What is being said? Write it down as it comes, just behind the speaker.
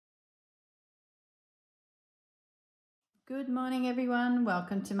Good morning everyone,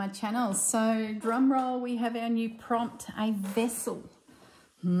 welcome to my channel. So drum roll, we have our new prompt, a vessel.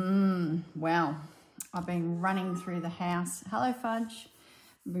 Well, I've been running through the house. Hello Fudge.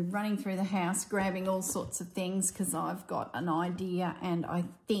 I've been running through the house grabbing all sorts of things because I've got an idea and I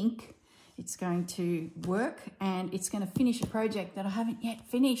think it's going to work and it's going to finish a project that I haven't yet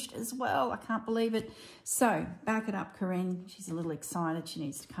finished as well. I can't believe it. So back it up, Corrine. She's a little excited. She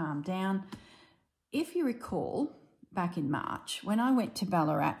needs to calm down. If you recall, back in March, when I went to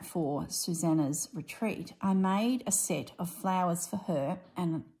Ballarat for Susanna's retreat, I made a set of flowers for her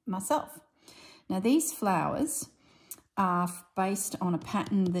and myself. Now these flowers are based on a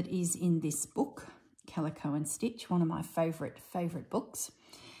pattern that is in this book, Calico and Stitch, one of my favourite books.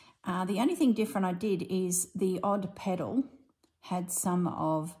 The only thing different I did is the odd petal had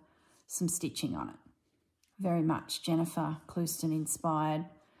some stitching on it. Very much Jennifer Clouston inspired,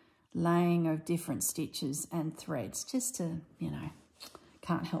 laying of different stitches and threads, just to,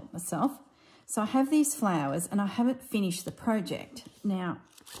 can't help myself. So I have these flowers and I haven't finished the project. Now,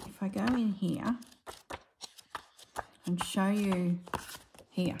 if I go in here and show you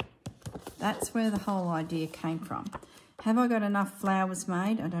here, that's where the whole idea came from. Have I got enough flowers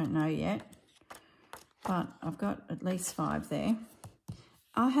made? I don't know yet, but I've got at least 5 there.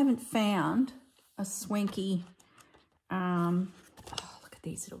 I haven't found a swanky,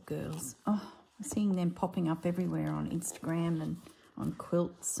 these little girls. Oh, I'm seeing them popping up everywhere on Instagram and on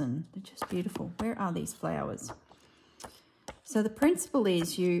quilts, and they're just beautiful. Where are these flowers? So the principle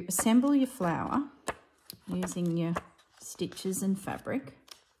is you assemble your flower using your stitches and fabric,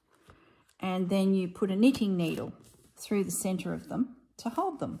 and then you put a knitting needle through the center of them to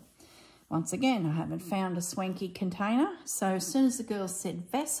hold them. Once again, I haven't found a swanky container, so as soon as the girls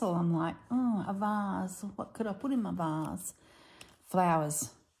said vessel, I'm like, oh, a vase. What could I put in my vase?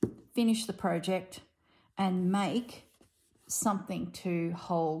 Flowers. Finish the project and make something to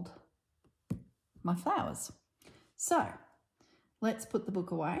hold my flowers. So let's put the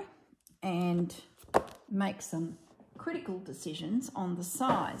book away and make some critical decisions on the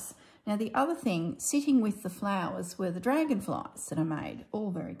size. Now the other thing, sitting with the flowers were the dragonflies that I made,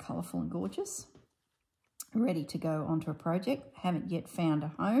 all very colourful and gorgeous, ready to go onto a project. Haven't yet found a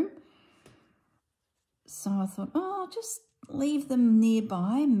home. So I thought, oh, I'll just leave them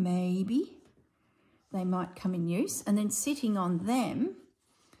nearby, maybe they might come in use. And then sitting on them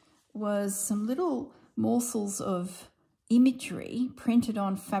was some little morsels of imagery printed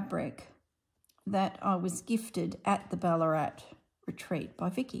on fabric that I was gifted at the Ballarat retreat by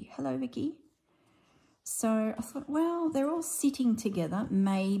Vicky. Hello, Vicky. So I thought, well, they're all sitting together.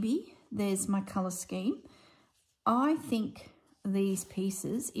 Maybe there's my colour scheme. I think these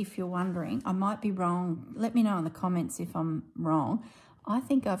pieces, if you're wondering, I might be wrong. Let me know in the comments if I'm wrong. I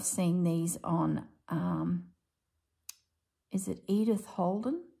think I've seen these on, is it Edith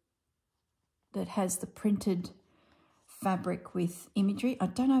Holden that has the printed fabric with imagery? I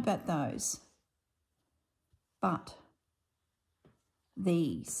don't know about those, but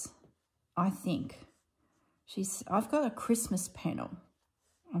these, I think, I've got a Christmas panel.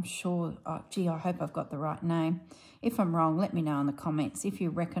 I'm sure, gee, I hope I've got the right name. If I'm wrong, let me know in the comments. If you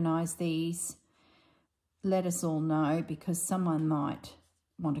recognise these, let us all know, because someone might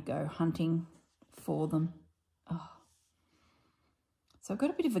want to go hunting for them. Oh. So I've got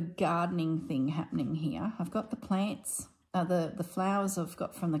a bit of a gardening thing happening here. I've got the plants, the flowers I've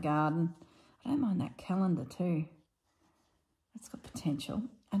got from the garden. I don't mind that calendar too. That's got potential.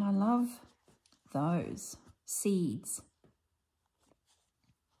 And I love those seeds.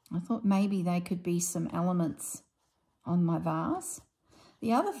 I thought maybe they could be some elements on my vase.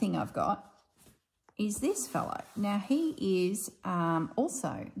 The other thing I've got is this fellow. Now, he is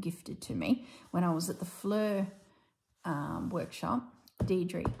also gifted to me when I was at the Fleur workshop.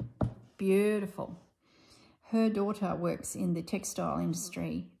 Deirdre, beautiful. Her daughter works in the textile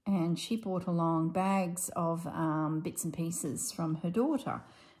industry and she brought along bags of bits and pieces from her daughter,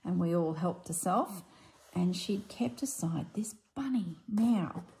 and we all helped herself, and she'd kept aside this bunny.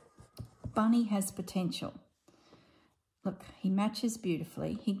 Now, bunny has potential. Look, he matches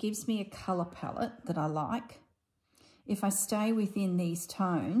beautifully. He gives me a colour palette that I like. If I stay within these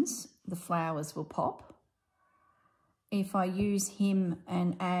tones, the flowers will pop. If I use him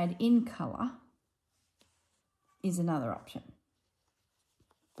and add in colour is another option.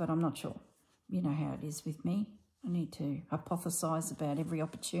 But I'm not sure. You know how it is with me. I need to hypothesise about every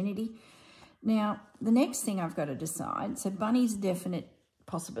opportunity. Now, the next thing I've got to decide, so bunny's a definite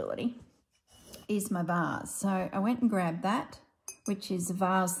possibility, is my vase. So I went and grabbed that, which is a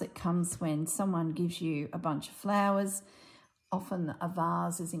vase that comes when someone gives you a bunch of flowers. often a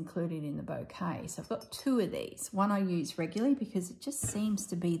vase is included in the bouquet. So I've got 2 of these. One I use regularly because it just seems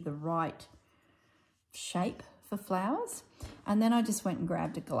to be the right shape for flowers. And then I just went and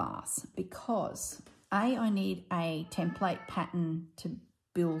grabbed a glass because I need a template pattern to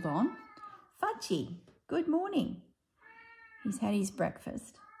build on. Fudgy, good morning. He's had his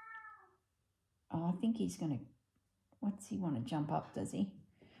breakfast. Oh, I think he's going to, what's he want to jump up, does he?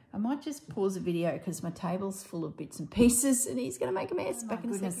 I might just pause the video because my table's full of bits and pieces and he's going to make a mess. Back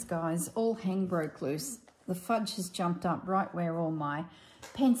in a second. Guys, all hang broke loose. The fudge has jumped up right where all my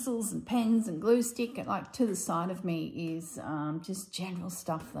pencils and pens and glue stick, and like to the side of me is just general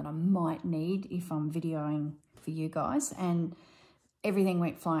stuff that I might need if I'm videoing for you guys. And everything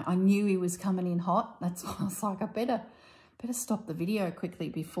went flying. I knew he was coming in hot. That's why I was like, I better stop the video quickly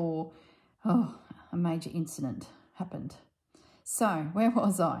before a major incident happened. So where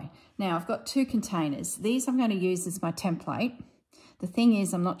was I? Now I've got 2 containers. These I'm going to use as my template. The thing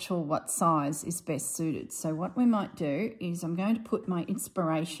is, I'm not sure what size is best suited. So what we might do is I'm going to put my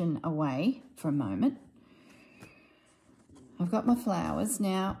inspiration away for a moment. I've got my flowers.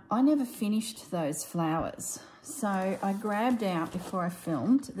 Now, I never finished those flowers. So I grabbed out before I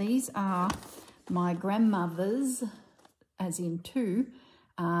filmed. These are my grandmother's, as in 2,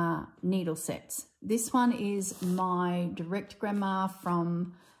 needle sets. This one is my direct grandma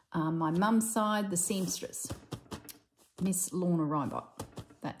from my mum's side, the seamstress, Miss Lorna Rybot.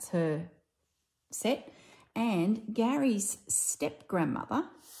 That's her set. And Gary's step-grandmother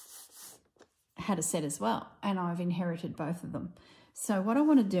had a set as well, and I've inherited both of them. So what I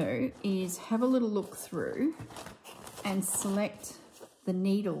want to do is have a little look through and select the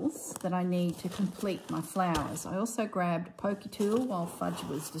needles that I need to complete my flowers. I also grabbed a pokey tool while Fudge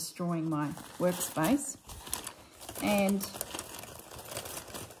was destroying my workspace, and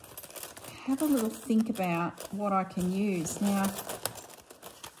have a little think about what I can use. Now,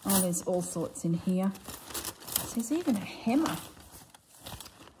 oh, there's all sorts in here. There's even a hammer.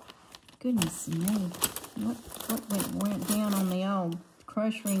 Goodness me. What went down on the old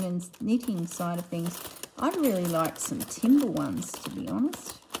crocheting and knitting side of things? I'd really like some timber ones, to be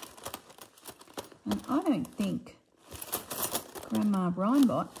honest. And I don't think Grandma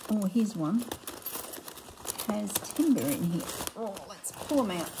Rybot, or his one, has timber in here. Oh, let's pull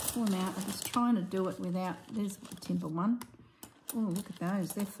them out. Pull them out. I was trying to do it without... There's the timber one. Oh, look at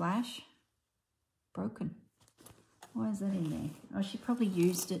those. They're flash. Broken. Why is that in there? Oh, she probably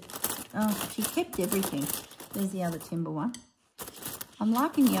used it. Oh, she kept everything. There's the other timber one. I'm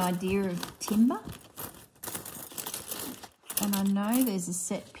liking the idea of timber. And I know there's a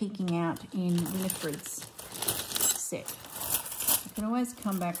set peeking out in Winifred's set. I can always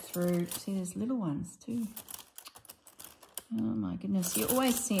come back through. See, there's little ones too. Oh my goodness. You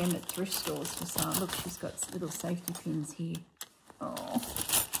always see them at thrift stores for sale. Look, she's got little safety pins here. Oh.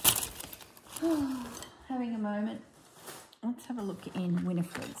 Having a moment. Let's have a look in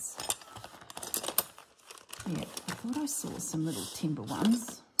Winifred's. Yeah, I thought I saw some little timber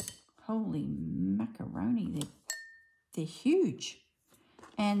ones. Holy macaroni, they're huge.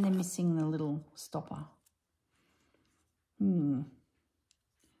 And they're missing the little stopper.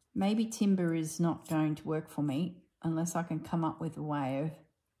 Maybe timber is not going to work for me unless I can come up with a way of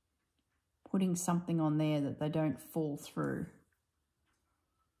putting something on there that they don't fall through.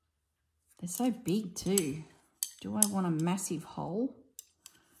 They're so big too. Do I want a massive hole?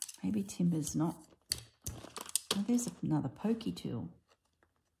 Maybe timber's not. Oh, there's another pokey tool.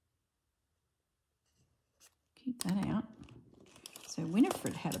 Keep that out. So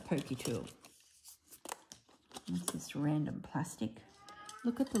Winifred had a pokey tool. What's this random plastic?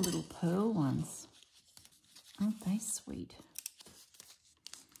 Look at the little pearl ones. Aren't they sweet?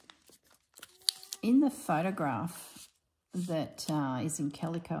 In the photograph that is in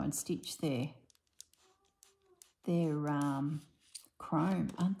Calico and Stitch there, they're chrome.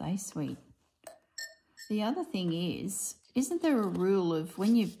 Aren't they sweet? The other thing is, isn't there a rule of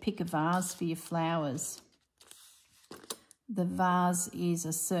when you pick a vase for your flowers, the vase is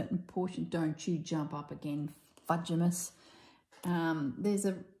a certain portion? Don't you jump up again, Fudgimus. There's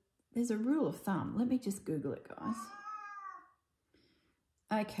a rule of thumb. Let me just Google it, guys.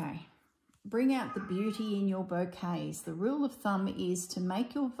 Okay. Bring out the beauty in your bouquets. The rule of thumb is to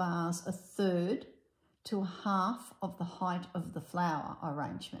make your vase 1/3 to 1/2 of the height of the flower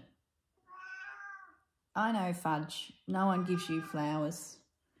arrangement. I know, Fudge. No one gives you flowers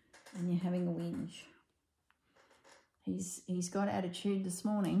and you're having a whinge. He's got attitude this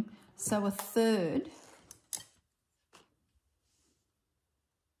morning. So 1/3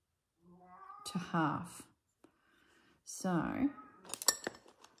 to 1/2. So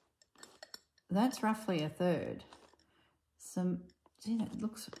that's roughly 1/3. some, see, that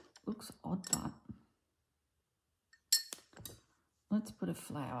looks odd, but let's put a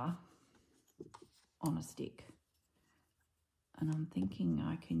flower on a stick. And I'm thinking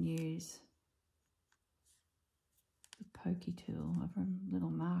I can use the pokey tool. I've a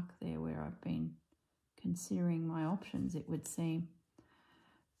little mark there where I've been considering my options, it would seem.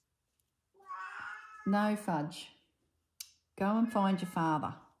 No, Fudge. Go and find your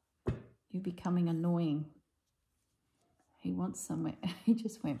father. You're becoming annoying. He wants somewhere. He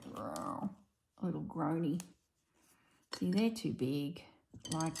just went, a little groany. See, they're too big.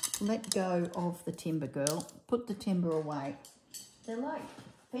 Like, let go of the timber, girl. Put the timber away. They're like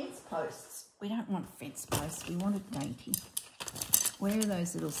fence posts. We don't want fence posts. We want it dainty. Where are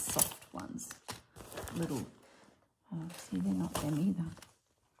those little soft ones? Little, oh, see, they're not them either.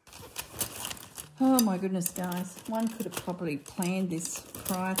 Oh my goodness, guys. One could have probably planned this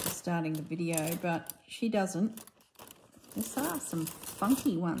prior to starting the video, but she doesn't. There are some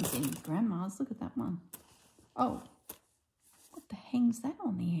funky ones in Grandma's. Look at that one. Oh, what the hang's that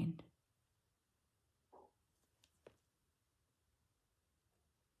on the end?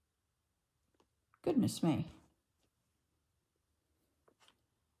 Goodness me.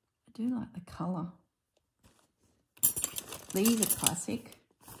 I do like the colour. These are classic.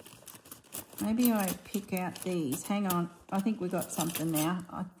 Maybe I pick out these. Hang on. I think we got something now.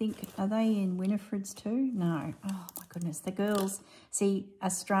 I think, are they in Winifred's too? No. Oh my goodness. The girls see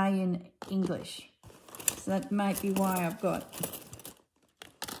Australian English. So that might be why I've got,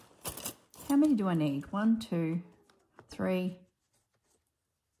 how many do I need? 1, 2, 3,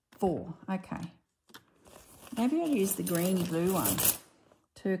 4. Okay. Maybe I'll use the greeny blue one.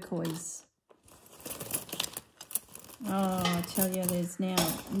 Turquoise. Oh, I tell you, there's now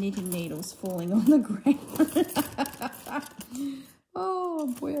knitting needles falling on the ground.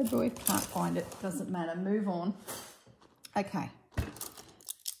 Oh boy, can't find it. Doesn't matter. Move on. Okay.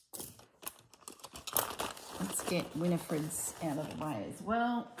 Let's get Winifred's out of the way as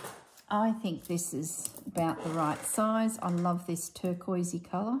well. I think this is about the right size. I love this turquoisey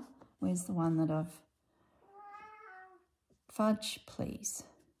colour. Where's the one that I've... Fudge, please.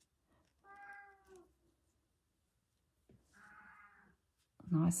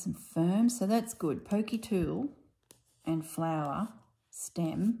 Nice and firm, so that's good. Pokey tool and flower,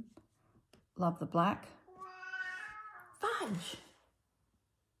 stem. Love the black. Fudge!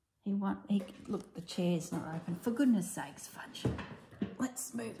 Look, the chair's not open. For goodness sakes, Fudge.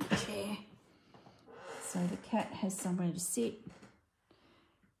 Let's move the chair. So the cat has somewhere to sit.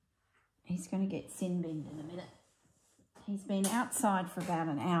 He's going to get sin binned in a minute. He's been outside for about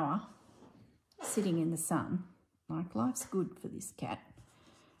an hour, sitting in the sun. Like, life's good for this cat.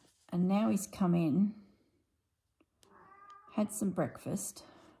 And now he's come in, had some breakfast,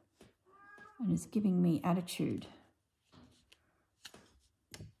 and is giving me attitude.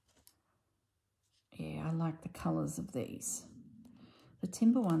 Yeah, I like the colours of these. The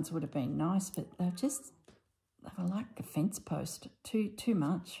timber ones would have been nice, but they were like a fence post, too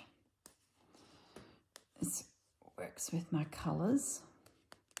much. This works with my colours.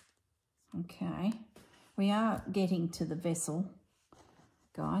 Okay, we are getting to the vessel,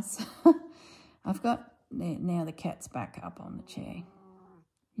 guys. I've got, now the cat's back up on the chair.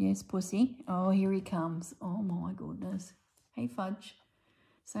 Yes, Pussy. Oh, here he comes. Oh my goodness. Hey, Fudge.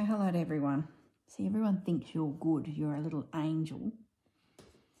 Say hello to everyone. See, everyone thinks you're good. You're a little angel.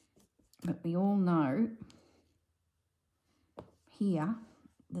 But we all know here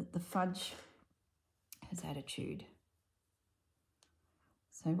that the Fudge has attitude.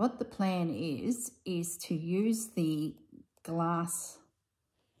 So what the plan is to use the glass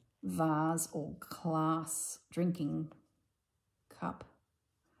vase or glass drinking cup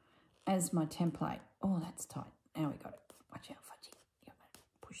as my template. Oh, that's tight. Now we got it. Watch out, Fudgy. You gotta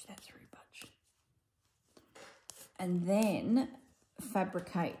push that through, Budge. And then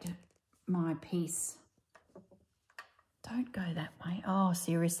fabricate my piece. Don't go that way. Oh,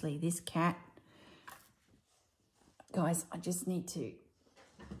 seriously, this cat. Guys, I just need to,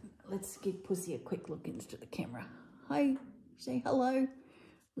 let's give Pussy a quick look into the camera. Hi, say hello.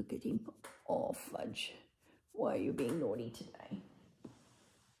 Look at him. Oh, Fudge. Why are you being naughty today?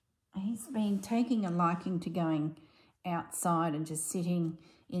 He's been taking a liking to going outside and just sitting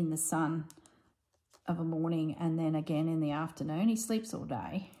in the sun of a morning and then again in the afternoon. He sleeps all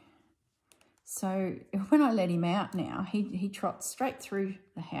day. So when I let him out now, he trots straight through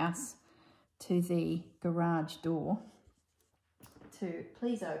the house to the garage door to,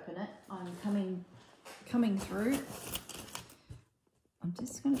 please open it. I'm coming through. I'm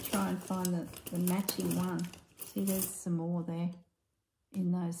just going to try and find the matching one. See, there's some more there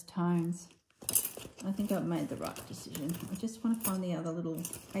in those tones. I think I've made the right decision. I just want to find the other little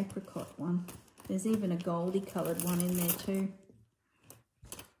apricot one. There's even a goldy coloured one in there too.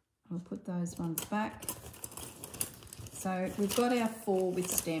 I'll put those ones back. So we've got our 4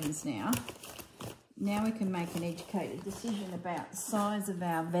 with stems now. Now we can make an educated decision about the size of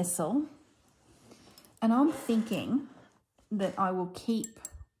our vessel. And I'm thinking that I will keep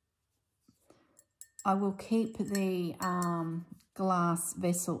the glass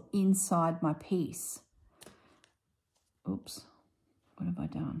vessel inside my piece. Oops, what have I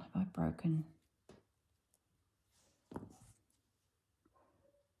done? Have I broken?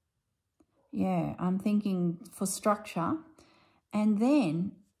 Yeah, I'm thinking for structure. And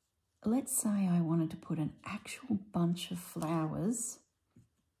then let's say I wanted to put an actual bunch of flowers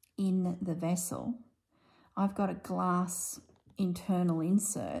in the vessel. I've got a glass internal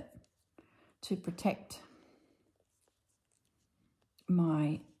insert to protect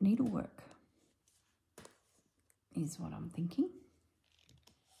my needlework, is what I'm thinking.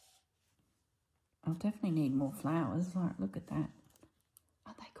 I'll definitely need more flowers. Like, look at that.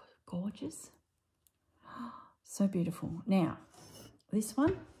 Aren't they gorgeous? So beautiful. Now, this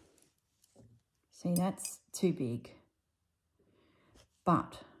one, see, that's too big.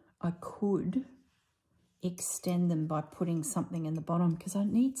 But I could extend them by putting something in the bottom because I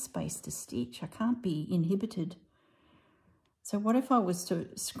need space to stitch. I can't be inhibited. So what if I was to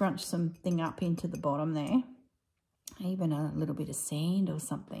scrunch something up into the bottom there, even a little bit of sand or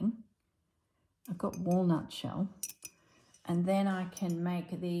something. I've got walnut shell, and then I can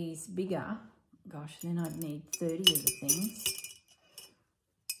make these bigger. Gosh, then I'd need 30 of the things.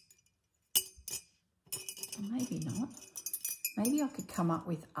 Or maybe not. Maybe I could come up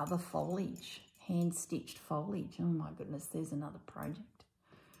with other foliage. Hand-stitched foliage. Oh my goodness, there's another project.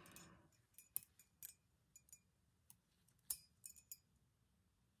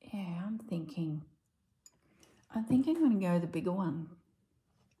 Yeah, I'm thinking I'm going to go the bigger one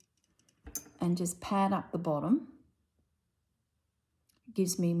and just pad up the bottom. It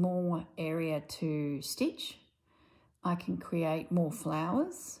gives me more area to stitch. I can create more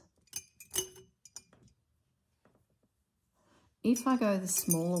flowers. If I go the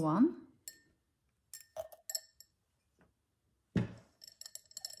smaller one,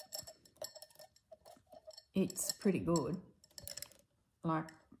 it's pretty good. Like,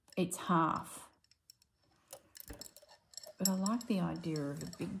 it's half. But I like the idea of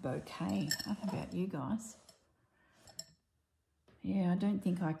a big bouquet. I don't know about you guys. Yeah, I don't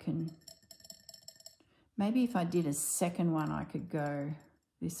think I can. Maybe if I did a second one, I could go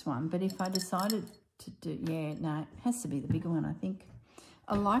this one. But if I decided to do, yeah, no, it has to be the bigger one, I think.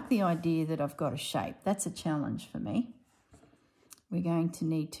 I like the idea that I've got a shape. That's a challenge for me. We're going to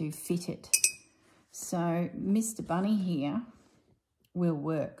need to fit it. So Mr. Bunny here will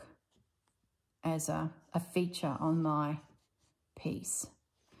work as a feature on my piece.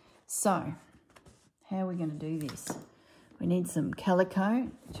 So how are we going to do this? We need some calico,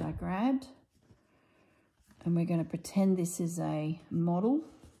 which I grabbed, and we're going to pretend this is a model.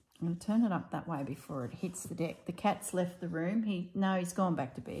 I'm going to turn it up that way before it hits the deck. The cat's left the room. He's gone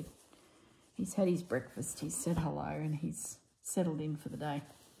back to bed. He's had his breakfast. He's said hello and he's settled in for the day.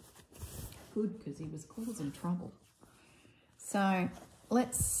 Good, because he was causing trouble. So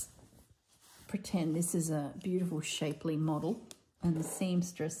let's pretend this is a beautiful shapely model and the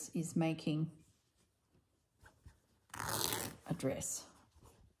seamstress is making a dress.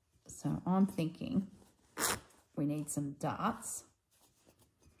 So I'm thinking we need some darts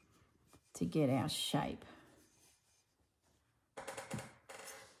to get our shape.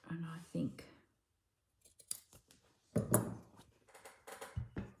 And I think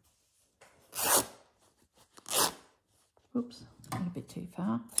oops, went a bit too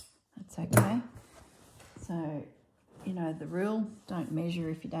far. That's okay. So, you know the rule, don't measure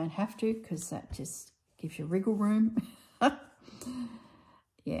if you don't have to, because that just gives you wriggle room.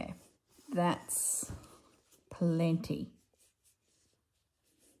 Yeah, that's plenty.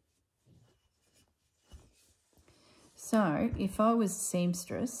 So if I was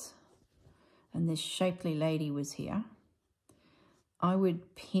seamstress and this shapely lady was here, I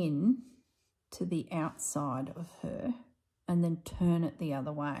would pin to the outside of her and then turn it the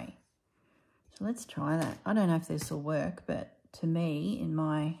other way. So let's try that. I don't know if this will work, but to me, in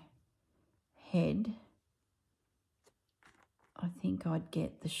my head, I think I'd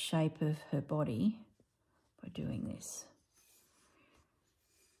get the shape of her body by doing this.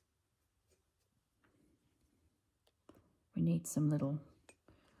 We need some little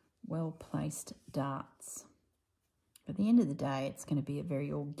well-placed darts. At the end of the day, it's going to be a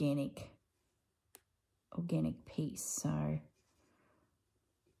very organic piece. So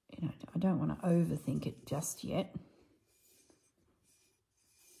you know, I don't want to overthink it just yet.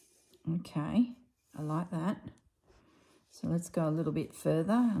 Okay, I like that. So let's go a little bit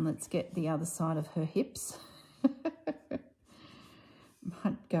further and let's get the other side of her hips.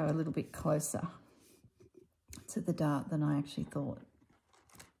 Might go a little bit closer to the dart than I actually thought.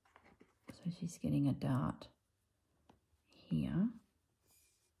 So she's getting a dart here.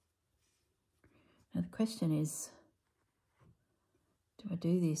 Now the question is, do I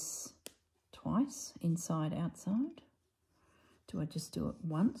do this twice, inside, outside? Do I just do it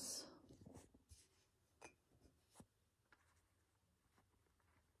once?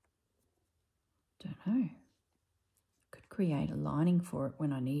 Don't know. Could create a lining for it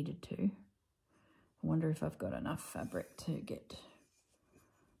when I needed to. I wonder if I've got enough fabric to get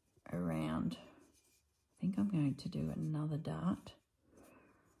around. I think I'm going to do another dart.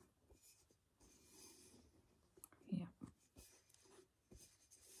 Yeah.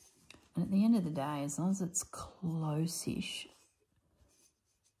 And at the end of the day, as long as it's close-ish,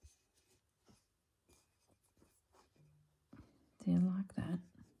 do you like that?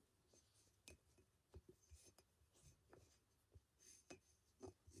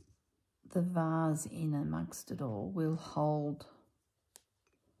 The vase in amongst it all will hold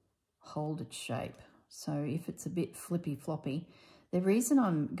its shape. So if it's a bit flippy floppy, the reason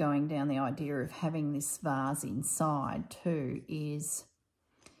I'm going down the idea of having this vase inside too is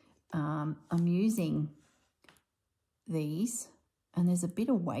I'm using these and there's a bit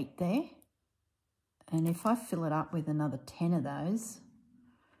of weight there, and if I fill it up with another 10 of those,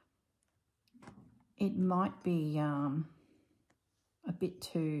 it might be a bit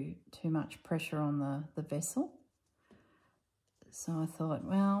too much pressure on the vessel. So I thought,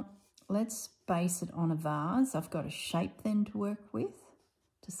 well, let's base it on a vase. I've got a shape then to work with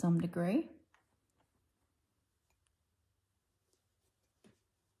to some degree.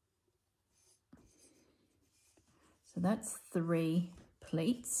 So that's 3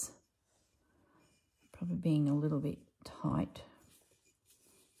 pleats, probably being a little bit tight.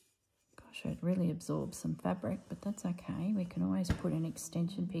 It really absorbs some fabric, but that's okay. We can always put an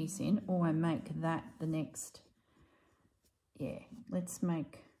extension piece in, or I make that the next. Yeah, let's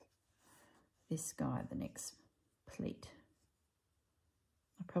make this guy the next pleat.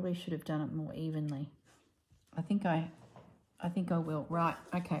 I probably should have done it more evenly. I think I will. Right,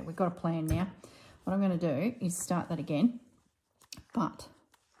 okay, we've got a plan now. What I'm going to do is start that again, but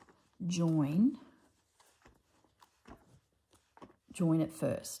join it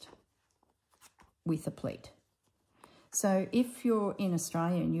first with a pleat. So if you're in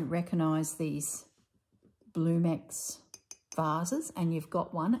Australia and you recognise these Blumex vases and you've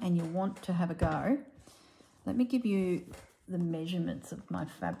got one and you want to have a go, let me give you the measurements of my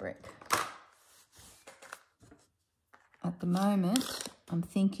fabric. At the moment, I'm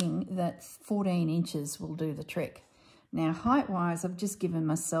thinking that 14 inches will do the trick. Now, height-wise, I've just given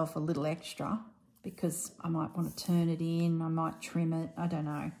myself a little extra because I might want to turn it in, I might trim it, I don't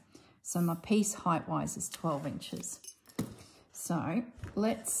know. So my piece height-wise is 12 inches. So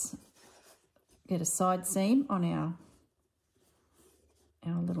let's get a side seam on our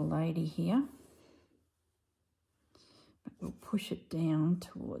little lady here. But we'll push it down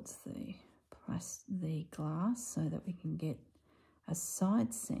towards the glass so that we can get a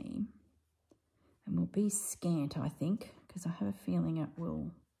side seam. And we'll be scant, I think, because I have a feeling it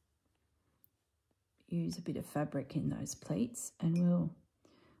will use a bit of fabric in those pleats, and we'll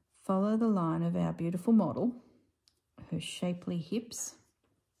follow the line of our beautiful model, her shapely hips.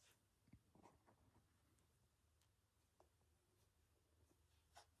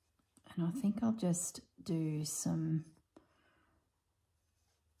 And I think I'll just do some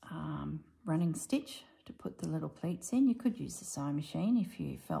running stitch to put the little pleats in. You could use the sewing machine if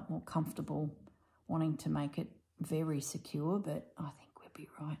you felt more comfortable wanting to make it very secure, but I think we'll be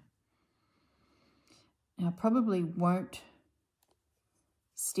right. Now, I probably won't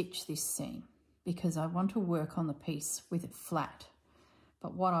stitch this seam because I want to work on the piece with it flat.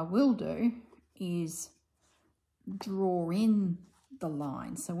 But what I will do is draw in the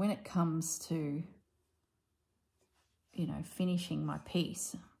line. So when it comes to, you know, finishing my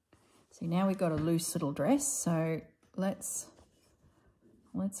piece. See, now we've got a loose little dress. So let's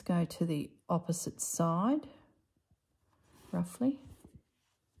go to the opposite side, roughly.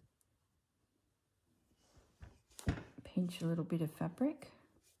 Pinch a little bit of fabric.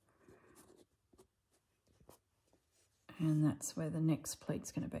 And that's where the next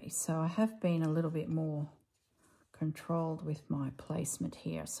pleat's going to be. So I have been a little bit more controlled with my placement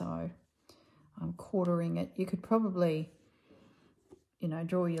here. So I'm quartering it. You could probably, you know,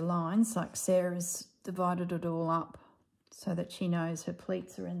 draw your lines like Sarah's divided it all up so that she knows her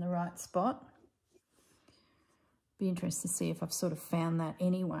pleats are in the right spot. Be interested to see if I've sort of found that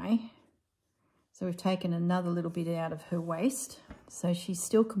anyway. So we've taken another little bit out of her waist. So she's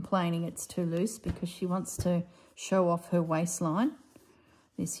still complaining it's too loose because she wants to show off her waistline,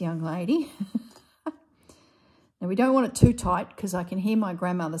 this young lady. Now we don't want it too tight because I can hear my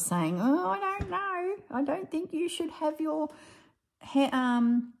grandmother saying, oh, I don't know. I don't think you should have your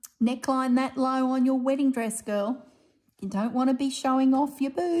neckline that low on your wedding dress, girl. You don't want to be showing off your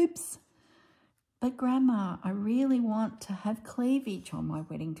boobs. But Grandma, I really want to have cleavage on my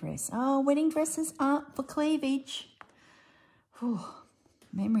wedding dress. Oh, wedding dresses aren't for cleavage. Whew,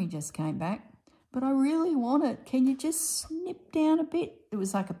 memory just came back. But I really want it. Can you just snip down a bit? It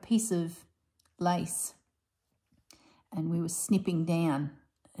was like a piece of lace. And we were snipping down.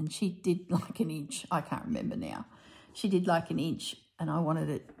 And she did like an inch. I can't remember now. She did like an inch. And I wanted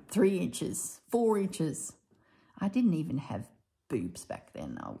it 3 inches, 4 inches. I didn't even have boobs back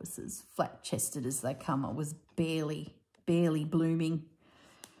then. I was as flat-chested as they come. I was barely blooming.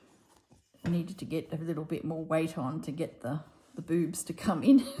 I needed to get a little bit more weight on to get the boobs to come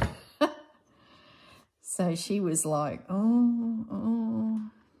in. So she was like, oh.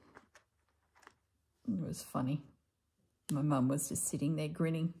 It was funny. My mum was just sitting there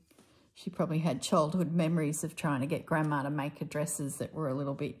grinning. She probably had childhood memories of trying to get Grandma to make her dresses that were a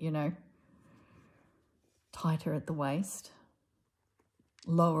little bit, you know, tighter at the waist.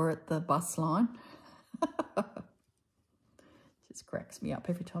 Lower at the bust line. Just cracks me up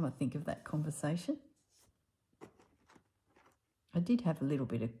every time I think of that conversation. I did have a little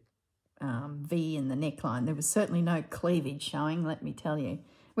bit of V in the neckline. There was certainly no cleavage showing, let me tell you,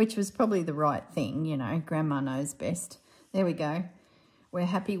 which was probably the right thing, you know. Grandma knows best. There we go. We're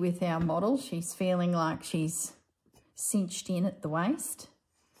happy with our model. She's feeling like she's cinched in at the waist.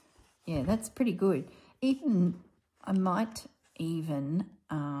 Yeah, that's pretty good. Even, I might even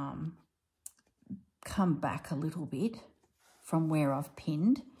come back a little bit from where I've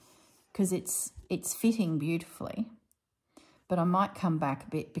pinned because it's fitting beautifully. But I might come back a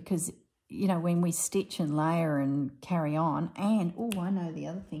bit because, you know, when we stitch and layer and carry on, and, oh, I know the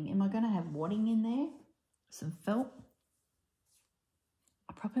other thing. Am I going to have wadding in there? Some felt?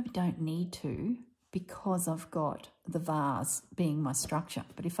 I probably don't need to because I've got the vase being my structure.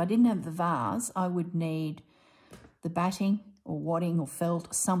 But if I didn't have the vase, I would need the batting or wadding or felt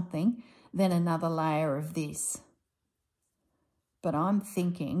or something, then another layer of this. But I'm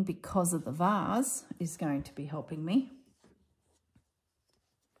thinking because of the vase is going to be helping me.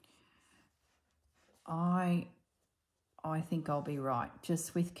 I think I'll be right,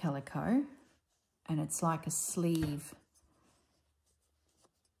 just with calico, and it's like a sleeve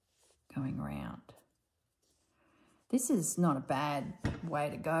going around. This is not a bad way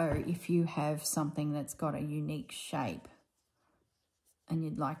to go if you have something that's got a unique shape and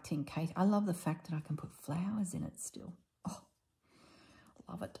you'd like to encase. I love the fact that I can put flowers in it still. Oh,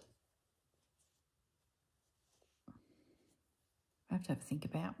 love it. I have to have a think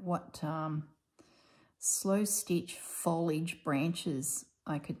about what slow stitch foliage branches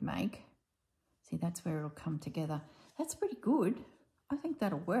I could make. See, that's where it'll come together. That's pretty good. I think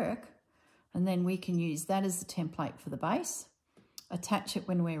that'll work. And then we can use that as the template for the base. Attach it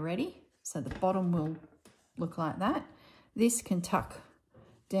when we're ready. So the bottom will look like that. This can tuck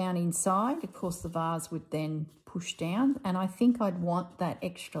down inside. Of course, the vase would then push down. And I think I'd want that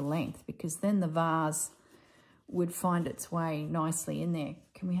extra length because then the vase would find its way nicely in there.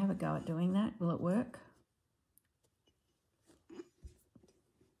 Can we have a go at doing that? Will it work?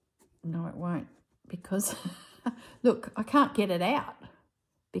 No, it won't. Because, look, I can't get it out.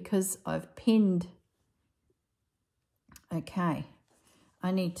 Because I've pinned. Okay,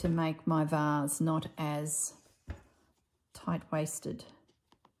 I need to make my vase not as tight-waisted.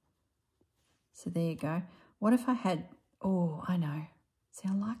 So there you go. What if I had, oh, I know. See,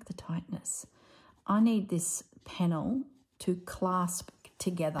 I like the tightness. I need this panel to clasp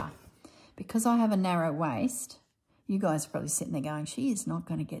together. Because I have a narrow waist, you guys are probably sitting there going, she is not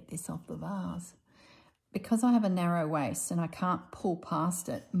going to get this off the vase. Because I have a narrow waist and I can't pull past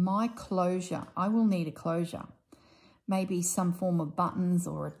it, my closure, I will need a closure. Maybe some form of buttons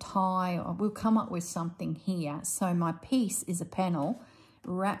or a tie, or we'll come up with something here. So my piece is a panel,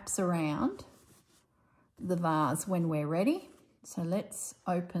 wraps around the vase when we're ready. So let's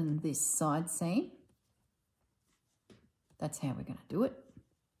open this side seam. That's how we're going to do it.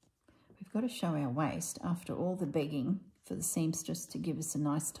 We've got to show our waist after all the begging for the seamstress to give us a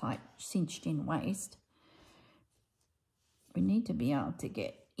nice tight cinched in waist. We need to be able to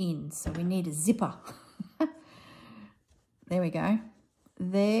get in, so we need a zipper. There we go.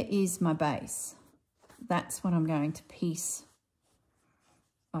 There is my base. that's what I'm going to piece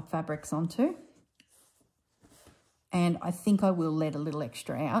my fabrics onto. And I think I will let a little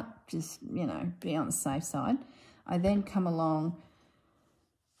extra out, just, you know, be on the safe side. I then come along.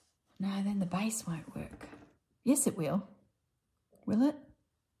 No, then the base won't work. Yes, it will. Will it?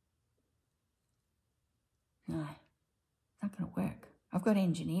 No, it's not going to work. I've got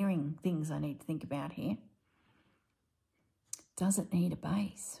engineering things I need to think about here. Does it need a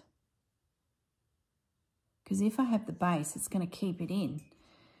base? Because if I have the base, it's going to keep it in.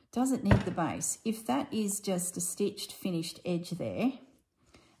 Does it need the base? If that is just a stitched finished edge there,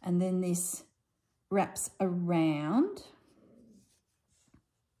 and then this wraps around,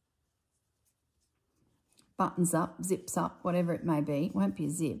 buttons up, zips up, whatever it may be. It won't be a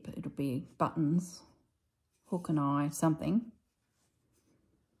zip, it'll be buttons, hook and eye, something.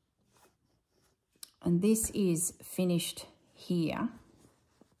 And this is finished here,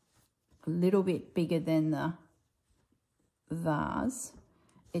 a little bit bigger than the vase.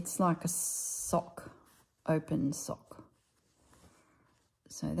 It's like a sock, open sock.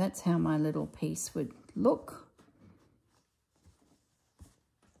 So that's how my little piece would look.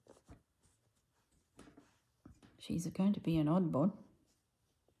 She's going to be an oddball.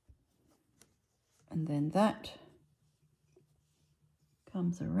 And then that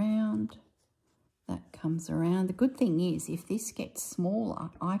comes around, that comes around. The good thing is, if this gets smaller,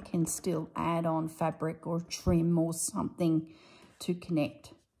 I can still add on fabric or trim or something to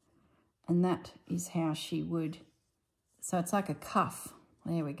connect. And that is how she would, so it's like a cuff.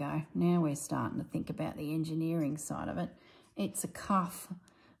 There we go. Now we're starting to think about the engineering side of it. It's a cuff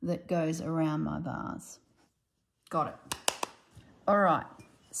that goes around my vase. Got it. All right,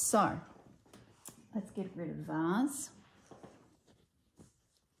 so let's get rid of the vase.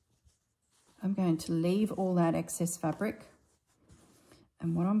 I'm going to leave all that excess fabric.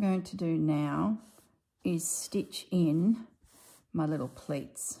 And what I'm going to do now is stitch in my little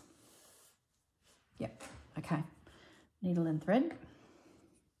pleats. Yep, okay. Needle and thread.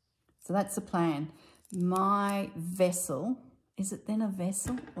 So that's the plan. My vessel, is it then a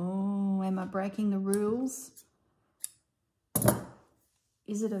vessel? Oh, am I breaking the rules?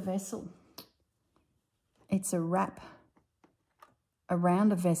 Is it a vessel? It's a wrap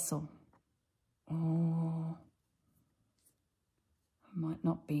around a vessel. Oh, I might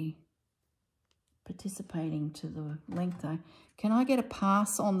not be participating to the length though. Can I get a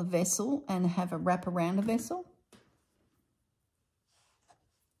pass on the vessel and have a wrap around a vessel?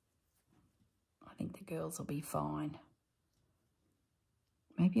 I think the girls will be fine.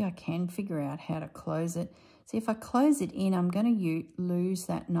 Maybe I can figure out how to close it. See, if I close it in, I'm going to lose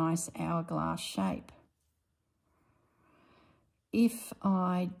that nice hourglass shape. If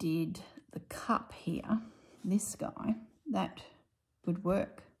I did the cup here, this guy, that would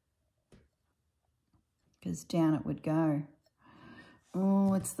work. Because down it would go.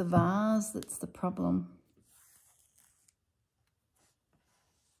 Oh, it's the vase that's the problem.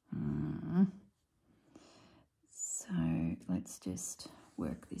 So let's just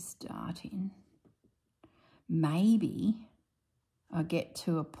work this dart in. Maybe I'll get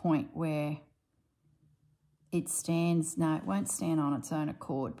to a point where it stands. No, it won't stand on its own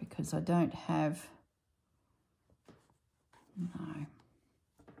accord because I don't have, no.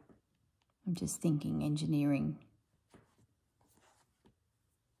 I'm just thinking engineering.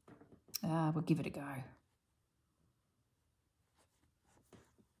 We'll give it a go. I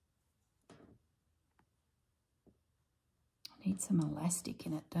need some elastic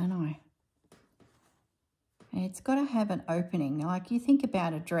in it, don't I? It's got to have an opening. Like you think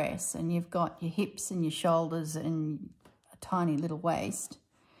about a dress and you've got your hips and your shoulders and a tiny little waist.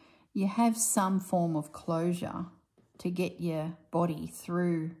 You have some form of closure to get your body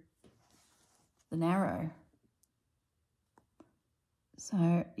through the narrow.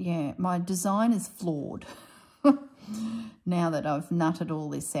 So, yeah, my design is flawed. Now that I've nutted all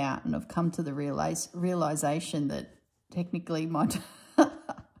this out and I've come to the realisation that technically my...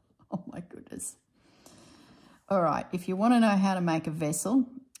 oh, my goodness. All right, if you want to know how to make a vessel,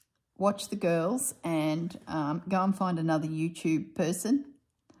 watch the girls and go and find another YouTube person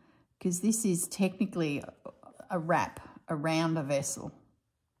because this is technically a wrap around a vessel.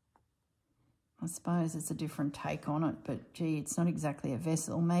 I suppose it's a different take on it, but gee, it's not exactly a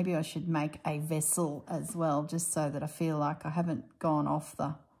vessel. Maybe I should make a vessel as well, just so that I feel like I haven't gone off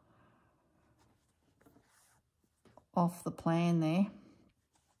the plan there.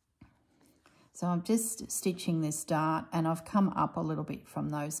 So I'm just stitching this dart and I've come up a little bit from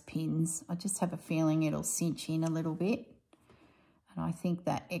those pins. I just have a feeling it'll cinch in a little bit. And I think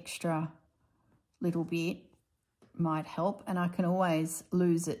that extra little bit might help, and I can always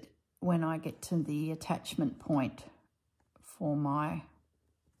lose it when I get to the attachment point for my,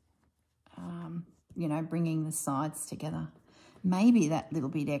 you know, bringing the sides together. Maybe that little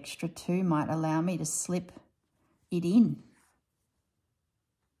bit extra too might allow me to slip it in.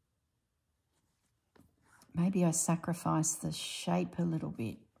 Maybe I sacrifice the shape a little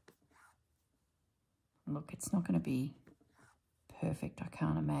bit. Look, it's not going to be perfect. I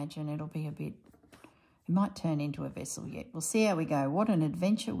can't imagine. It'll be a bit, it might turn into a vessel yet. We'll see how we go. What an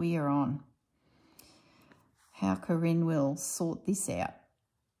adventure we are on. How Corrine will sort this out.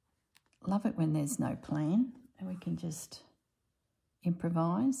 Love it when there's no plan and we can just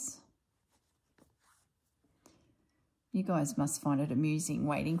improvise. You guys must find it amusing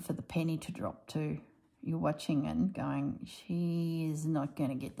waiting for the penny to drop too. You're watching and going, she is not going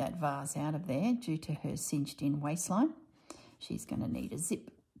to get that vase out of there due to her cinched in waistline. She's going to need a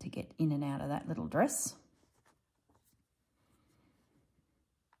zip to get in and out of that little dress.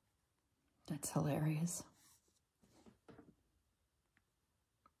 That's hilarious.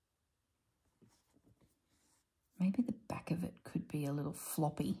 Maybe the back of it could be a little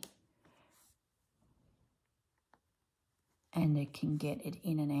floppy and it can get it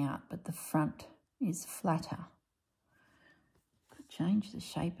in and out, but the front is flatter. Could change the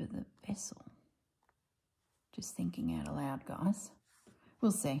shape of the vessel. Just thinking out aloud, guys.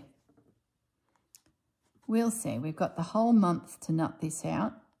 We'll see. We'll see. We've got the whole month to nut this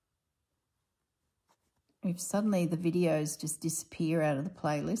out. If suddenly the videos just disappear out of the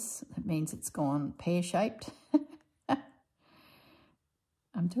playlist, that means it's gone pear-shaped.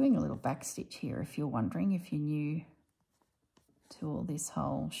 I'm doing a little back stitch here if you're wondering, if you're new to all this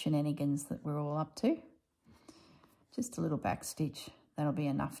whole shenanigans that we're all up to. Just a little back stitch. That'll be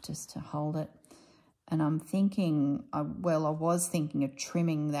enough just to hold it. And I'm thinking, I was thinking of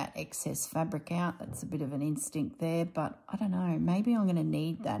trimming that excess fabric out. That's a bit of an instinct there, but I don't know. Maybe I'm going to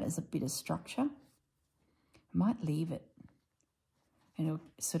need that as a bit of structure. I might leave it. And it'll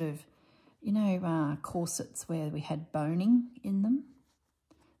sort of, you know, corsets where we had boning in them.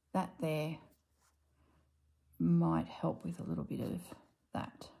 That there might help with a little bit of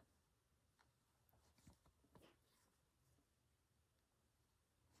that.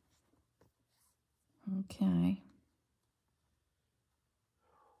 Okay.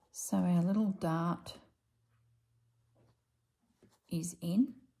 So our little dart is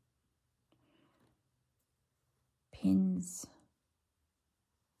in. Pins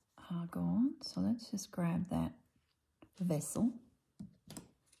are gone. So let's just grab that vessel.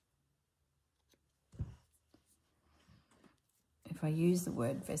 If I use the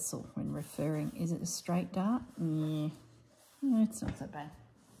word vessel when referring, is it a straight dart? Yeah, it's not so bad.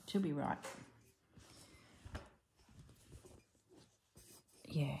 She'll be right.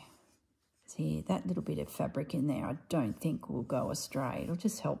 Yeah. See, that little bit of fabric in there I don't think will go astray. It'll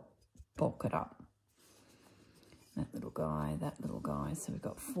just help bulk it up. That little guy, that little guy. So we've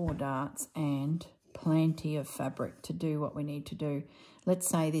got 4 darts and plenty of fabric to do what we need to do. Let's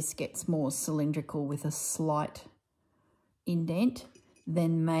say this gets more cylindrical with a slight indent,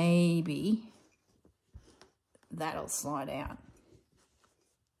 then maybe that'll slide out.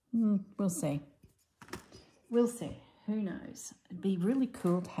 We'll see. We'll see. Who knows? It'd be really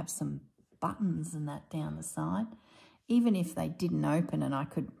cool to have some buttons and that down the side, even if they didn't open and I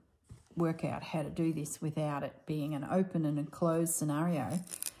could work out how to do this without it being an open and a closed scenario,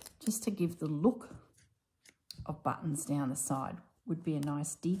 just to give the look of buttons down the side would be a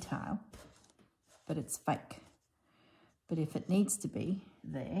nice detail, but it's fake. But if it needs to be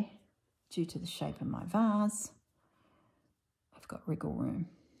there, due to the shape of my vase, I've got wriggle room.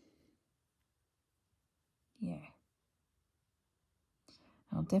 Yeah.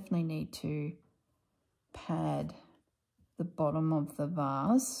 I'll definitely need to pad the bottom of the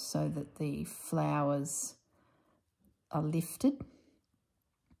vase so that the flowers are lifted.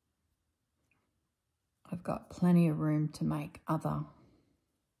 I've got plenty of room to make other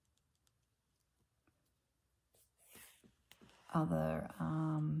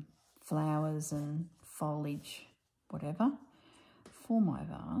flowers and foliage, whatever, for my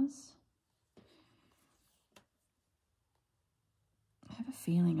vase. I have a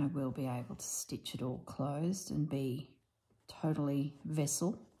feeling I will be able to stitch it all closed and be totally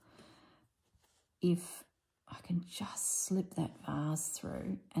vessel if I can just slip that vase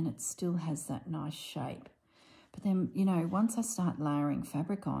through and it still has that nice shape. But then, you know, once I start layering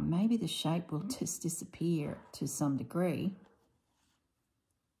fabric on, maybe the shape will just disappear to some degree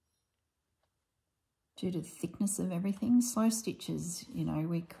due to the thickness of everything. Slow stitches, you know,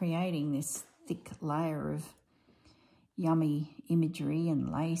 we're creating this thick layer of yummy imagery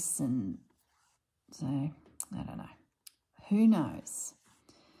and lace, and so I don't know. Who knows?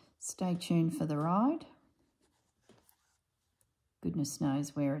 Stay tuned for the ride. Goodness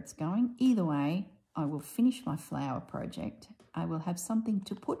knows where it's going. Either way, I will finish my flower project. I will have something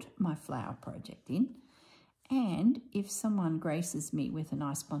to put my flower project in. And if someone graces me with a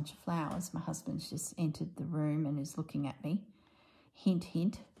nice bunch of flowers, my husband's just entered the room and is looking at me. Hint,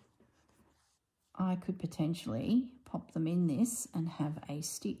 hint. I could potentially pop them in this and have a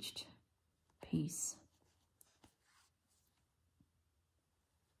stitched piece.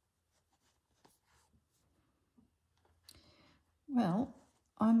 Well,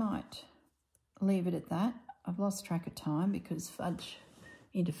 I might leave it at that. I've lost track of time because Fudge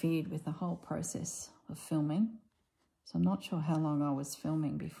interfered with the whole process of filming. So I'm not sure how long I was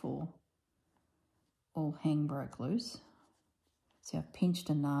filming before all hang broke loose. See, I've pinched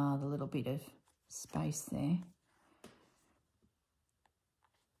another little bit of space there.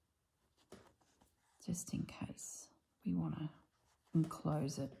 Just in case we want to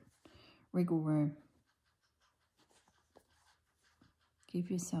enclose it. Wriggle room. Give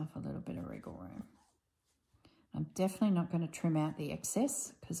yourself a little bit of wriggle room. I'm definitely not going to trim out the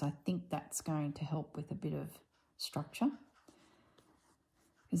excess because I think that's going to help with a bit of structure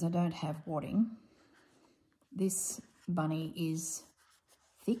because I don't have wadding. This bunny is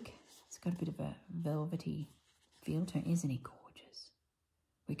thick. It's got a bit of a velvety feel to it. Isn't he gorgeous?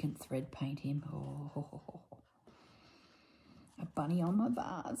 We can thread paint him. Oh, a bunny on my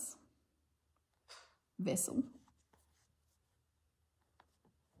vase. Vessel.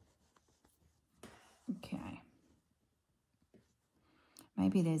 Okay.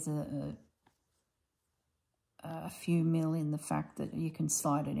 Maybe there's a few mil in the fact that you can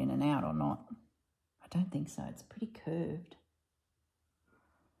slide it in and out or not. I don't think so. It's pretty curved.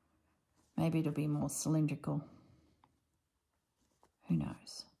 Maybe it'll be more cylindrical. Who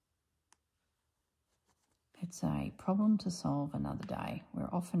knows? It's a problem to solve another day. We're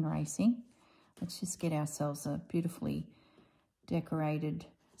off and racing. Let's just get ourselves a beautifully decorated,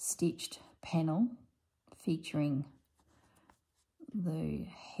 stitched panel featuring the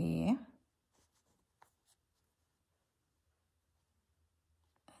hair.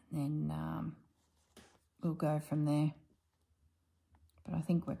 And then we'll go from there. But I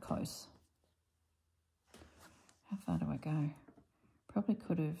think we're close. How far do I go? Probably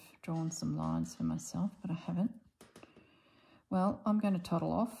could have drawn some lines for myself, but I haven't. Well, I'm going to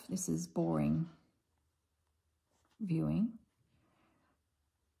toddle off. This is boring viewing.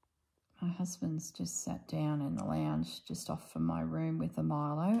 My husband's just sat down in the lounge just off from my room with a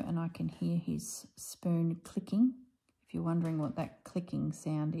Milo, and I can hear his spoon clicking. If you're wondering what that clicking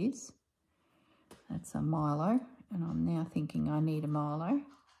sound is, that's a Milo, and I'm now thinking I need a Milo.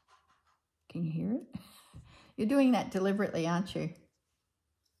 Can you hear it? You're doing that deliberately, aren't you?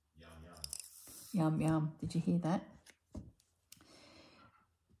 Yum, yum. Yum, yum. Did you hear that?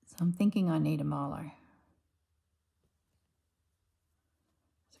 So I'm thinking I need a Milo.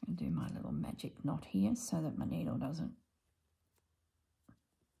 So I'm going to do my little magic knot here so that my needle doesn't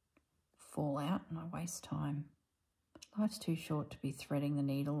fall out and I waste time. Life's too short to be threading the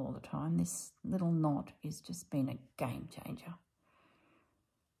needle all the time. This little knot has just been a game changer.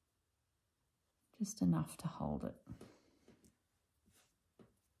 Just enough to hold it.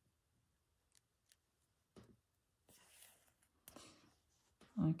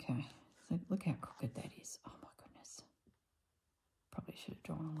 Okay, so look how crooked that is. Oh my goodness. Probably should have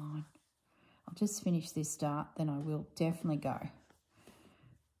drawn a line. I'll just finish this dart, then I will definitely go.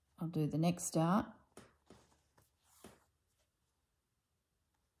 I'll do the next dart.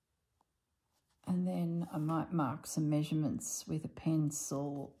 And then I might mark some measurements with a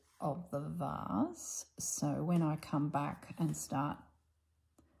pencil of the vase. So when I come back and start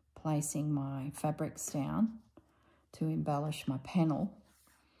placing my fabrics down to embellish my panel,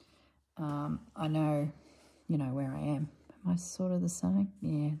 I know, you know where I am. Am I sort of the same?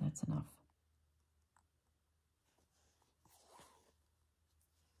 Yeah, that's enough.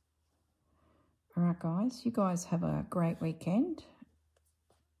 All right, guys, you guys have a great weekend.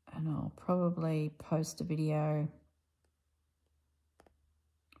 And I'll probably post a video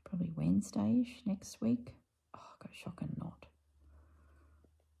probably Wednesday-ish next week. Oh, I've got a shocking knot.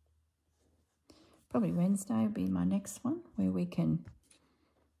 Probably Wednesday will be my next one where we can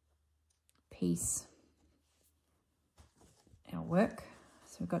piece our work.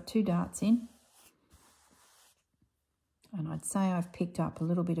 So we've got 2 darts in. And I'd say I've picked up a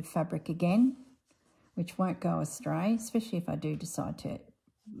little bit of fabric again, which won't go astray, especially if I do decide to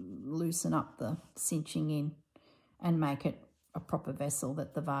loosen up the cinching in and make it a proper vessel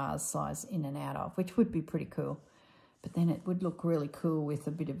that the vase slides in and out of, which would be pretty cool. But then it would look really cool with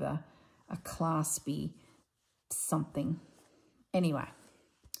a bit of a claspy something. Anyway,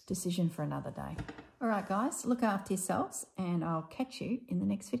 decision for another day. All right, guys, look after yourselves, and I'll catch you in the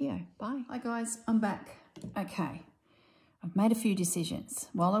next video. Bye. Hi, guys, I'm back. Okay, I've made a few decisions.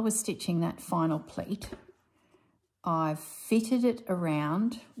 While I was stitching that final pleat, I've fitted it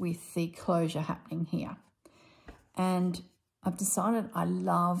around with the closure happening here. And I've decided I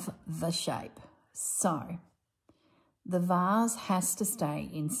love the shape. So the vase has to stay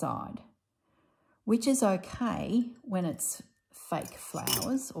inside, which is okay when it's fake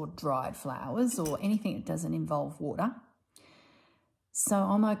flowers or dried flowers or anything that doesn't involve water. So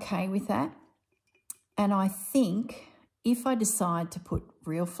I'm okay with that. And I think if I decide to put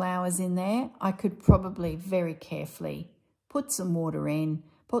real flowers in there, I could probably very carefully put some water in,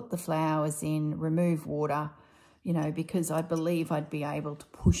 put the flowers in, remove water, you know, because I believe I'd be able to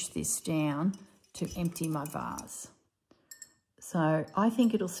push this down to empty my vase. So I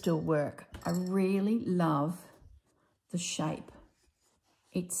think it'll still work. I really love the shape.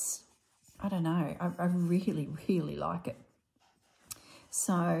 It's, I don't know, I really, really like it.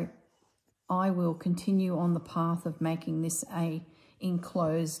 So I will continue on the path of making this a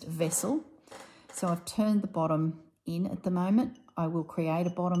enclosed vessel. So I've turned the bottom in at the moment. I will create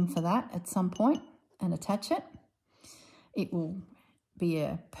a bottom for that at some point and attach it. It will be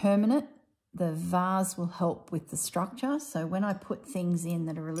a permanent. The vase will help with the structure. So when I put things in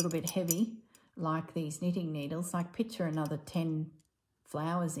that are a little bit heavy, like these knitting needles, like picture another 10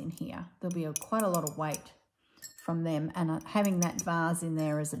 flowers in here, there'll be quite a lot of weight from them, and having that vase in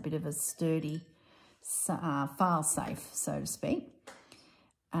there is a bit of a sturdy file safe, so to speak.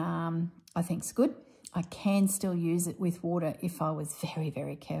 I think it's good. I can still use it with water if I was very,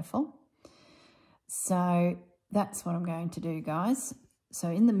 very careful. So that's what I'm going to do, guys. So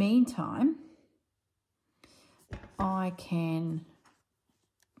in the meantime, I can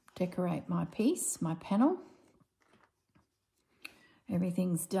decorate my piece, my panel.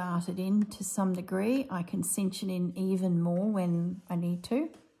 Everything's darted in to some degree. I can cinch it in even more when I need to.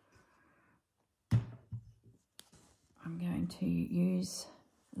 I'm going to use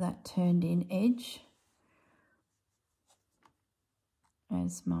that turned in edge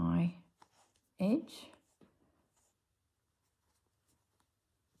as my edge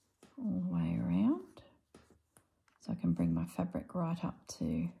all the way around. So I can bring my fabric right up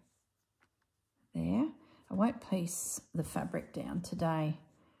to there. I won't piece the fabric down today.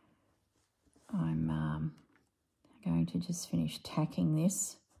 I'm going to just finish tacking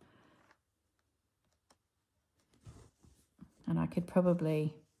this. And I could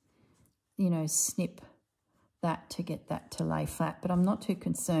probably, you know, snip that to get that to lay flat, but I'm not too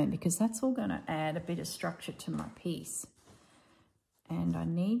concerned because that's all going to add a bit of structure to my piece. And I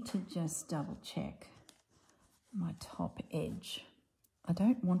need to just double check my top edge. I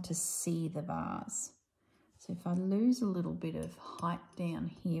don't want to see the vase. So if I lose a little bit of height down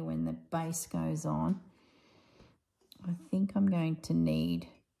here when the base goes on, I think I'm going to need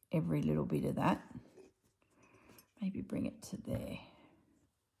every little bit of that. Maybe bring it to there.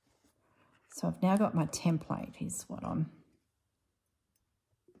 So I've now got my template is what I'm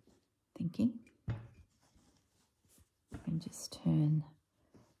thinking. And just turn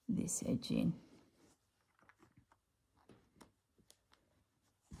this edge in.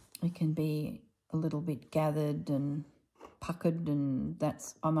 It can be a little bit gathered and puckered, and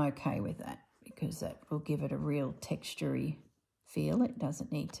I'm okay with that because that will give it a real textury feel. It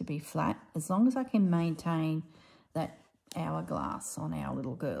doesn't need to be flat as long as I can maintain that hourglass on our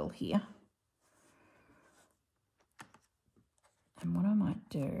little girl here. And what I might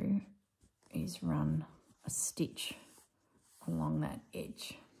do is run a stitch along that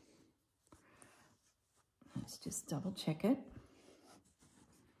edge. Let's just double check it.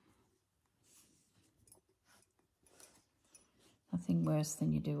 Nothing worse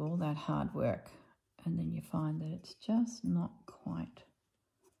than you do all that hard work and then you find that it's just not quite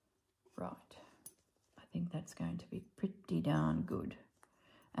right. I think that's going to be pretty darn good.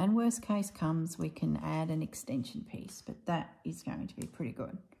 And worst case comes, we can add an extension piece, but that is going to be pretty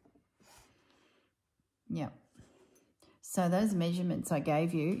good. Yep. So those measurements I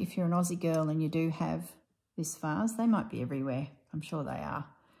gave you, if you're an Aussie girl and you do have this vase, they might be everywhere. I'm sure they are.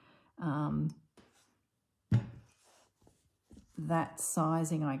 That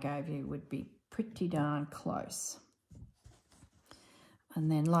sizing I gave you would be pretty darn close.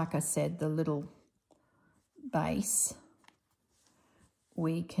 And then, like I said, the little base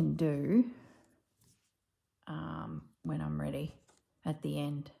we can do when I'm ready at the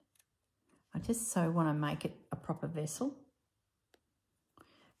end. I just so want to make it a proper vessel.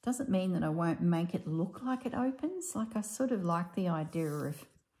 Doesn't mean that I won't make it look like it opens. Like I sort of like the idea of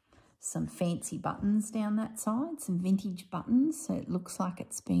some fancy buttons down that side, some vintage buttons, so it looks like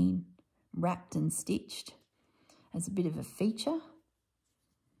it's been wrapped and stitched as a bit of a feature.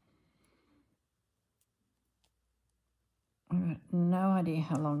 I've got no idea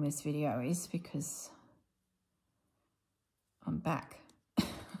how long this video is because I'm back.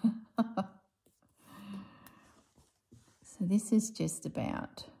 So this is just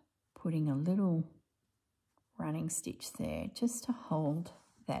about putting a little running stitch there just to hold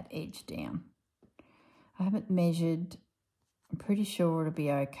that edge down. I haven't measured. I'm pretty sure it'll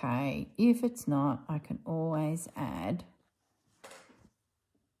be okay. If it's not, I can always add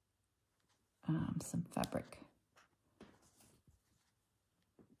some fabric.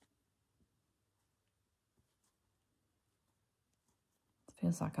 It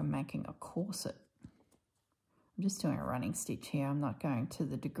feels like I'm making a corset. I'm just doing a running stitch here. I'm not going to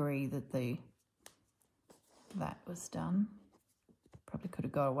the degree that that was done. Probably could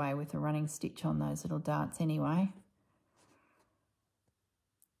have got away with a running stitch on those little darts anyway.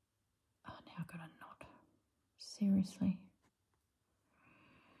 Oh, now I've got a knot. Seriously.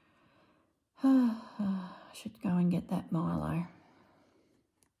 I should go and get that Milo.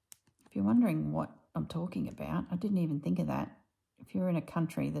 If you're wondering what I'm talking about, I didn't even think of that. If you're in a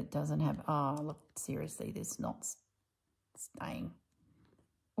country that doesn't have, oh, look, seriously, this knot's staying.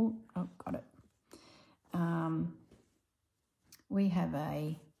 Oh, got it. We have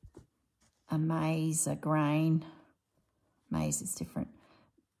a maize, a grain. Maize is different,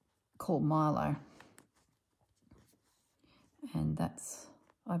 called Milo. And that's,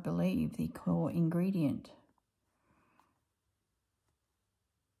 I believe, the core ingredient.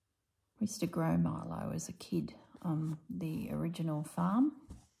 We used to grow Milo as a kid on the original farm.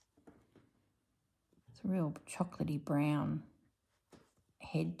 It's a real chocolatey brown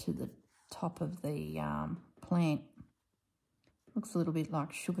head to the top of the plant. Looks a little bit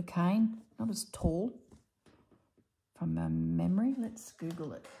like sugar cane, not as tall from memory. Let's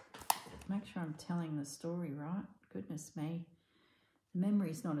Google it. Make sure I'm telling the story right. Goodness me.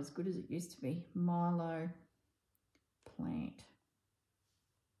 Memory's not as good as it used to be. Milo plant.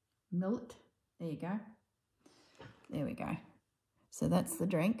 Millet. There you go. There we go. So that's the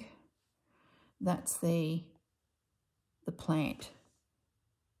drink. That's the plant.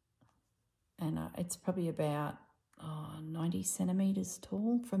 And it's probably about 90 centimetres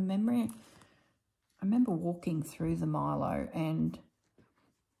tall from memory. I remember walking through the Milo and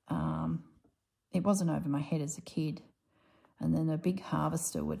it wasn't over my head as a kid. And then a big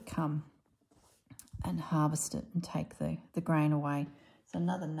harvester would come and harvest it and take the grain away. So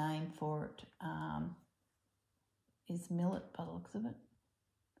another name for it is millet by the looks of it.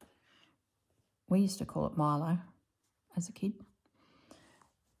 We used to call it Milo as a kid.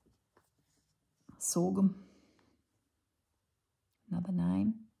 Sorghum, another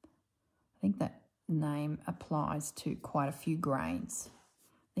name. I think that name applies to quite a few grains.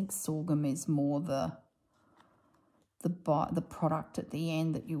 I think sorghum is more the product at the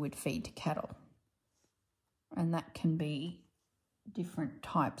end that you would feed to cattle. And that can be different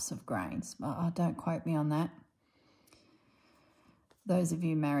types of grains. Don't quote me on that. Those of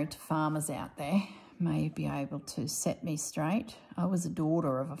you married to farmers out there may be able to set me straight. I was a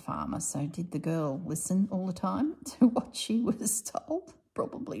daughter of a farmer, so did the girl listen all the time to what she was told?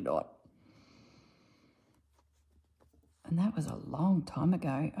 Probably not. And that was a long time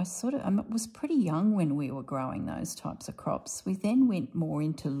ago. I was pretty young when we were growing those types of crops. We then went more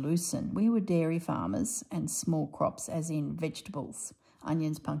into lucerne. We were dairy farmers and small crops, as in vegetables,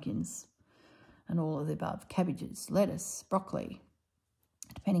 onions, pumpkins, and all of the above, cabbages, lettuce, broccoli,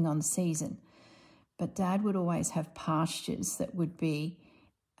 depending on the season. But Dad would always have pastures that would be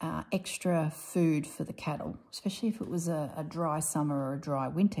extra food for the cattle, especially if it was a dry summer or a dry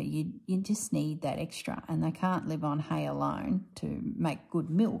winter. You just need that extra, and they can't live on hay alone to make good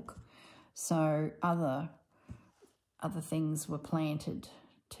milk. So other things were planted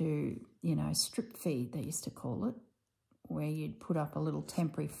to, strip feed, they used to call it, where you'd put up a little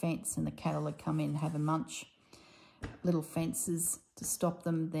temporary fence and the cattle would come in and have a munch. Little fences to stop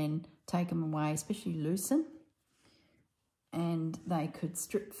them, then take them away, especially lucerne, and they could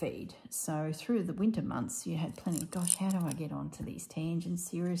strip feed. So through the winter months you had plenty. Gosh, how do I get onto these tangents,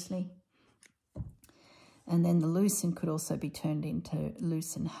 seriously? And then the lucerne could also be turned into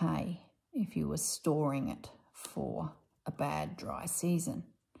lucerne hay if you were storing it for a bad dry season.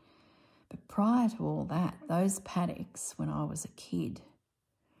 But prior to all that, those paddocks when I was a kid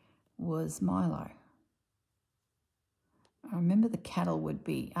was Milo. I remember the cattle would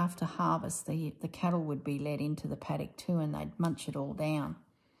be, after harvest, the cattle would be led into the paddock too, and they'd munch it all down.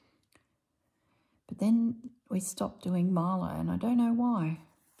 But then we stopped doing Milo, and I don't know why.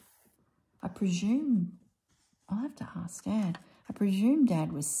 presume, I'll have to ask Dad. I presume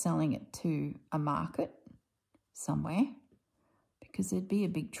Dad was selling it to a market somewhere because there'd be a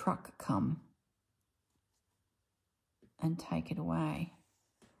big truck come and take it away.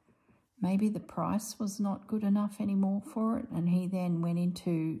 Maybe the price was not good enough anymore for it, and he then went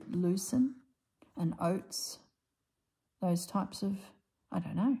into lucerne and oats, those types of, I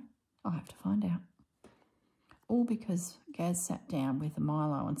don't know. I'll have to find out. All because Gaz sat down with a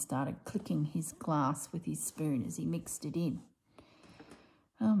Milo and started clicking his glass with his spoon as he mixed it in.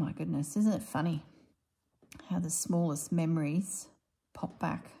 Oh my goodness, isn't it funny how the smallest memories pop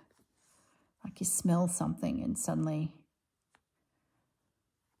back? Like you smell something and suddenly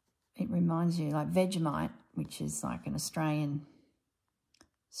it reminds you, like Vegemite, which is like an Australian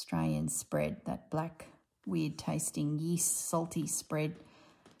spread, that black, weird tasting yeast, salty spread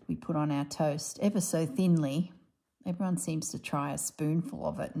we put on our toast ever so thinly. Everyone seems to try a spoonful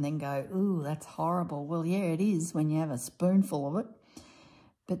of it and then go, ooh, that's horrible. Well, yeah, it is when you have a spoonful of it.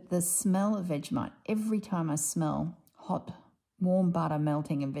 But the smell of Vegemite, every time I smell hot, warm butter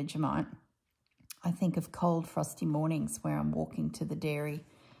melting in Vegemite, I think of cold, frosty mornings where I'm walking to the dairy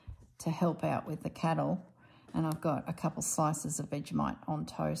to help out with the cattle, and I've got a couple slices of Vegemite on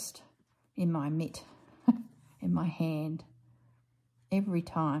toast in my mitt, in my hand. Every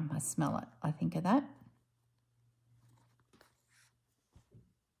time I smell it, I think of that.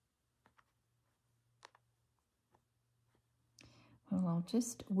 Well, I'll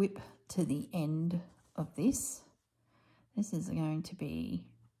just whip to the end of this. This is going to be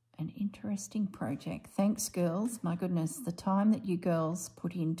an interesting project. Thanks, girls. My goodness, the time that you girls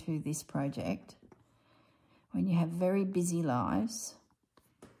put into this project when you have very busy lives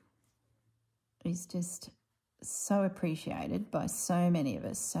is just so appreciated by so many of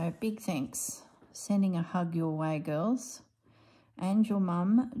us. So big thanks. Sending a hug your way, girls. And your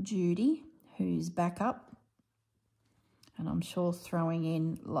mum, Judy, who's back up. And I'm sure throwing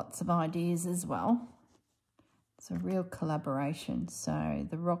in lots of ideas as well. It's a real collaboration. So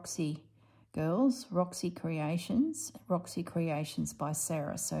the Roxy girls, Roxy Creations by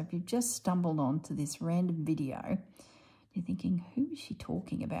Sarah. So if you've just stumbled onto this random video, you're thinking, who is she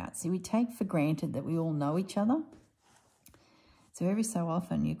talking about? So we take for granted that we all know each other. So every so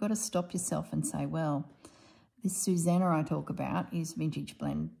often you've got to stop yourself and say, well, this Susanna I talk about is Vintage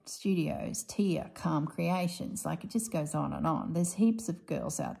Blend Studios, Tia, Calm Creations. Like, it just goes on and on. There's heaps of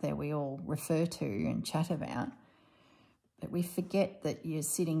girls out there we all refer to and chat about. But we forget that you're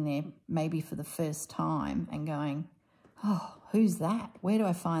sitting there maybe for the first time and going, oh, who's that? Where do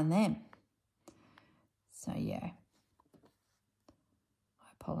I find them? So, yeah. I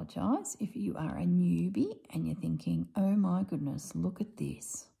apologise if you are a newbie and you're thinking, oh, my goodness, look at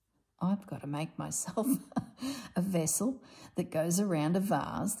this. I've got to make myself a vessel that goes around a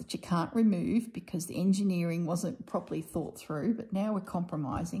vase that you can't remove because the engineering wasn't properly thought through. But now we're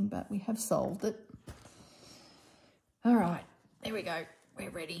compromising, but we have solved it. All right, there we go.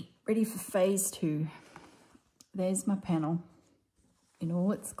 We're ready. Ready for phase 2. There's my panel in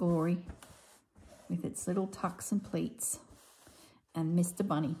all its glory with its little tucks and pleats and Mr.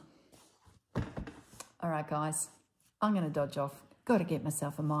 Bunny. All right, guys, I'm going to dodge off. Got to get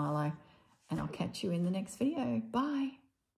myself a Milo, and I'll catch you in the next video. Bye.